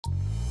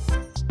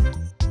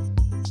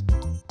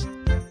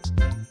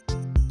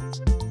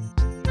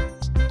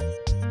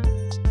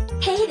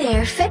Hey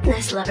there,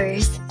 fitness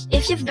lovers!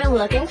 If you've been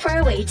looking for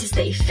a way to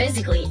stay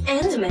physically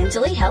and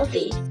mentally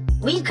healthy,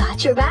 we've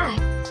got your back.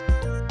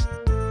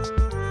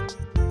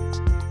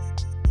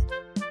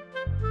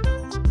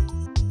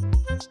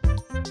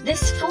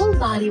 This full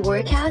body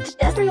workout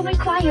doesn't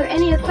require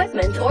any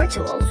equipment or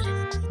tools.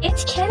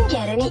 It can't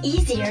get any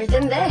easier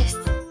than this.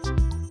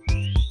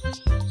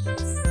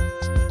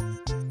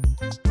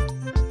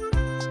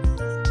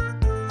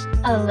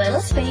 A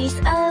little space,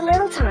 a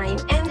little time,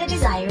 and the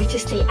desire to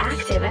stay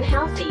active and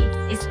healthy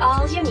is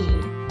all you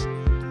need.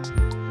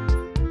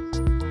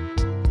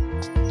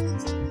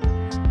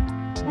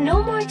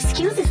 No more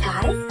excuses,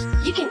 guys.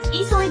 You can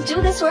easily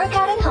do this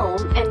workout at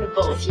home, and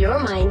both your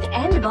mind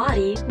and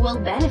body will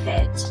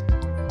benefit.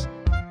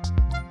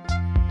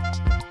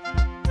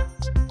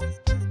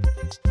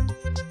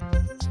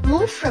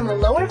 Move from a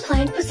lower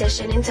plank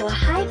position into a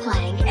high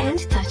plank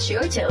and touch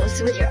your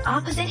toes with your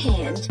opposite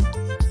hand.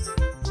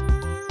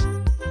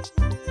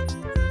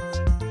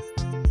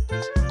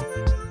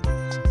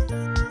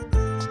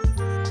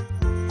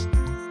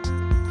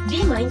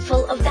 Be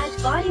mindful of that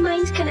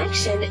body-mind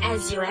connection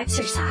as you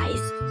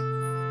exercise.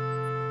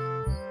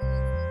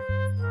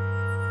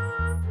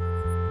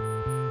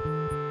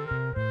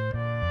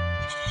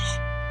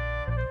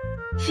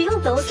 Feel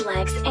those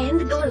legs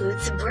and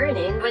glutes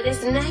burning with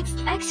this next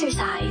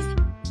exercise.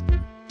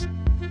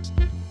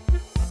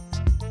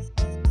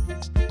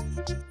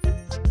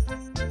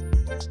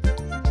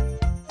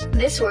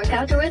 This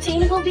workout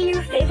routine will be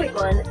your favorite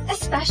one,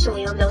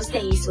 especially on those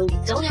days when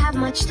you don't have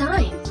much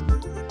time.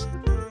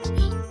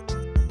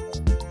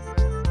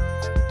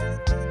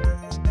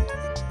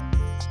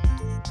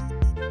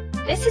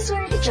 This is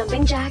where the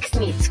jumping jacks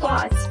meet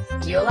squats.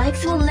 Your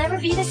legs will never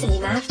be the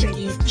same after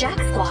these jack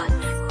squats.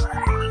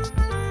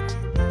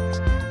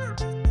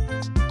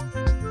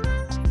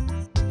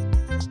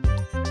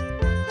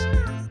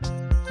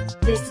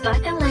 This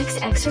butt and legs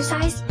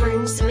exercise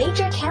burns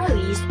major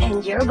calories,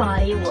 and your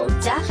body will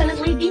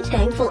definitely be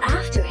thankful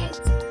after it.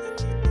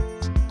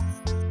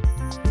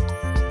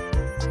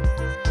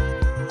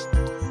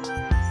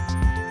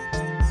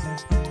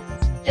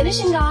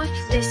 Finishing off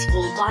this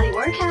full body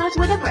workout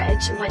with a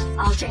bridge with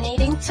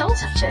alternating toe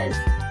touches.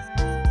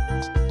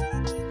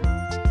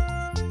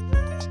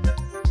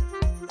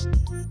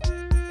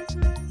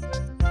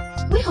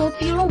 We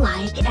hope you will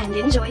like and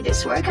enjoy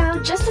this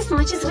workout just as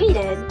much as we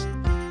did.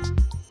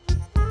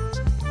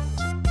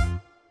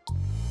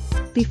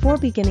 Before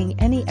beginning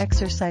any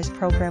exercise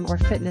program or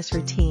fitness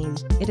routine,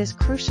 it is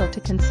crucial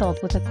to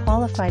consult with a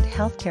qualified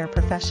healthcare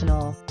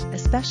professional,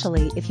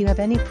 especially if you have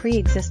any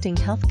pre-existing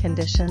health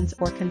conditions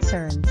or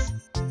concerns.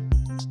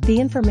 The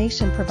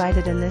information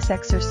provided in this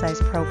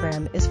exercise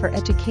program is for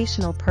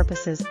educational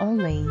purposes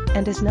only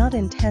and is not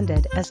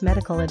intended as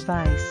medical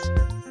advice.